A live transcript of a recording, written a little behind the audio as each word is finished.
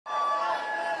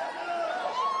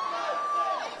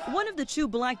One of the two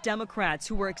black Democrats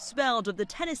who were expelled of the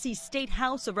Tennessee State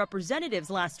House of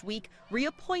Representatives last week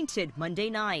reappointed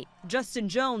Monday night. Justin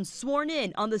Jones sworn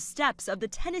in on the steps of the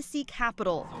Tennessee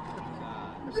Capitol.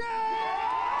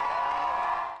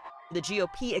 The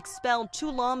GOP expelled two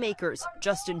lawmakers,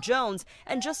 Justin Jones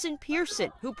and Justin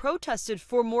Pearson, who protested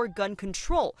for more gun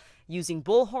control, using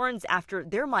bullhorns after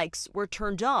their mics were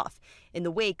turned off in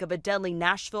the wake of a deadly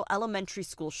Nashville elementary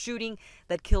school shooting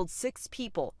that killed 6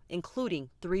 people, including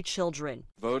 3 children.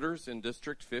 Voters in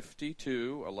District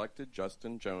 52 elected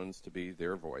Justin Jones to be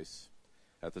their voice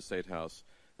at the State House,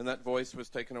 and that voice was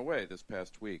taken away this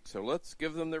past week. So let's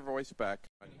give them their voice back.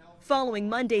 Following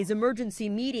Monday's emergency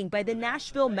meeting by the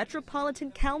Nashville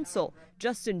Metropolitan Council,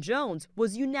 Justin Jones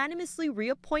was unanimously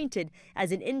reappointed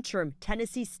as an interim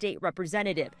Tennessee state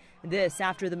representative. This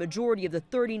after the majority of the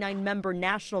 39-member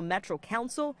National Metro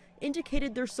Council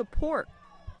indicated their support.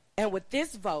 And with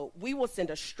this vote, we will send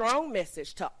a strong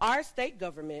message to our state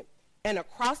government and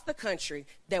across the country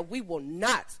that we will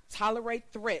not tolerate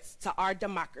threats to our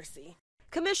democracy.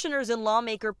 Commissioners in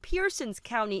lawmaker Pearson's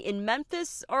county in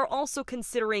Memphis are also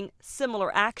considering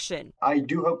similar action. I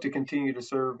do hope to continue to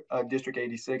serve District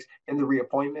 86 in the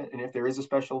reappointment, and if there is a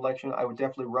special election, I would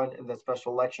definitely run in that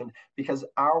special election because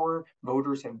our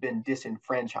voters have been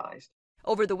disenfranchised.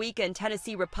 Over the weekend,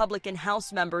 Tennessee Republican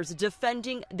House members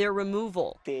defending their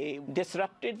removal. They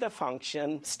disrupted the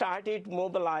function, started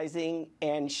mobilizing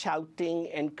and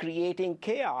shouting and creating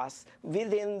chaos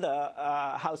within the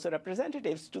House of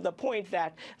Representatives to the point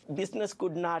that business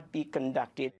could not be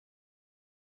conducted.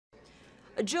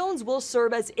 Jones will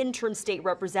serve as interim state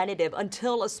representative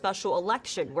until a special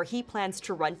election where he plans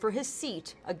to run for his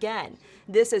seat again.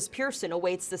 This as Pearson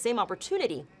awaits the same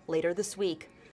opportunity later this week.